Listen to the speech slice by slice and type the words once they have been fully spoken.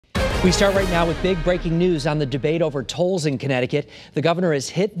We start right now with big breaking news on the debate over tolls in Connecticut. The governor has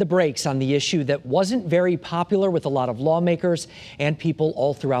hit the brakes on the issue that wasn't very popular with a lot of lawmakers and people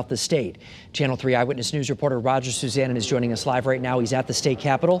all throughout the state. Channel 3 Eyewitness News reporter Roger Suzanne is joining us live right now. He's at the state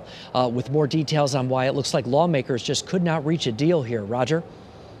capitol with more details on why it looks like lawmakers just could not reach a deal here. Roger?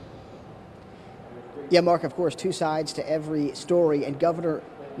 Yeah, Mark, of course, two sides to every story, and Governor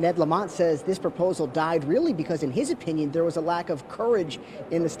Ned Lamont says this proposal died really because, in his opinion, there was a lack of courage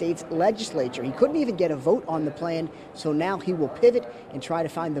in the state's legislature. He couldn't even get a vote on the plan, so now he will pivot and try to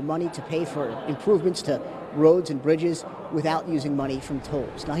find the money to pay for improvements to roads and bridges without using money from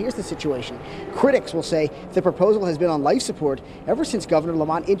tolls. Now, here's the situation. Critics will say the proposal has been on life support ever since Governor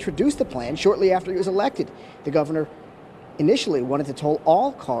Lamont introduced the plan shortly after he was elected. The governor initially wanted to toll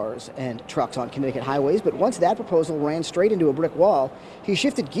all cars and trucks on Connecticut highways, but once that proposal ran straight into a brick wall, he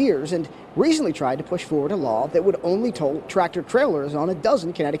shifted gears and recently tried to push forward a law that would only toll tractor trailers on a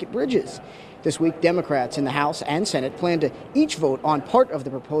dozen Connecticut bridges. This week, Democrats in the House and Senate plan to each vote on part of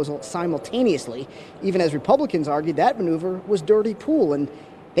the proposal simultaneously, even as Republicans argued that maneuver was dirty pool, and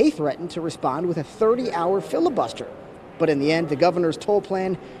they threatened to respond with a 30-hour filibuster. But in the end, the governor's toll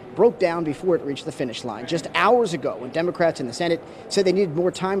plan broke down before it reached the finish line. Just hours ago, when Democrats in the Senate said they needed more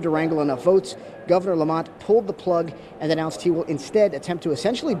time to wrangle enough votes, Governor Lamont pulled the plug and announced he will instead attempt to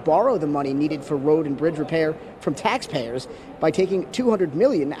essentially borrow the money needed for road and bridge repair from taxpayers by taking $200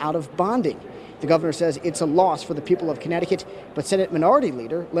 million out of bonding. The governor says it's a loss for the people of Connecticut, but Senate Minority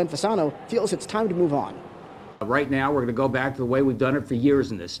Leader Len Fasano feels it's time to move on. Right now, we're going to go back to the way we've done it for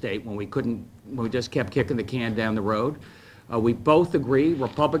years in this state, when we just kept kicking the can down the road. We both agree,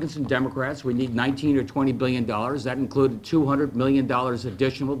 Republicans and Democrats, we need $19 or $20 billion. That included $200 million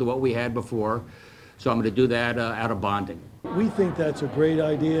additional to what we had before. So I'm going to do that out of bonding. We think that's a great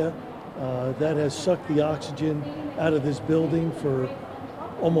idea. That has sucked the oxygen out of this building for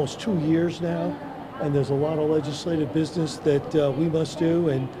almost 2 years now. And there's a lot of legislative business that we must do,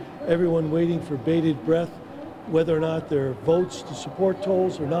 and everyone waiting for bated breath, whether or not there are votes to support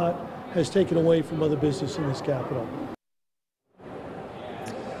tolls or not, has taken away from other business in this Capitol.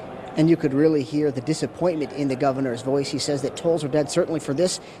 And you could really hear the disappointment in the governor's voice. He says that tolls are dead, certainly for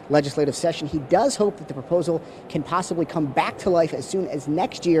this legislative session. He does hope that the proposal can possibly come back to life as soon as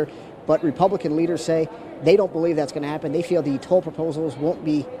next year, but Republican leaders say they don't believe that's going to happen. They feel the toll proposals won't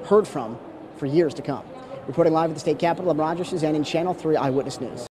be heard from for years to come. Reporting live at the state capitol, I'm Roger Suzanne in Channel 3 Eyewitness News.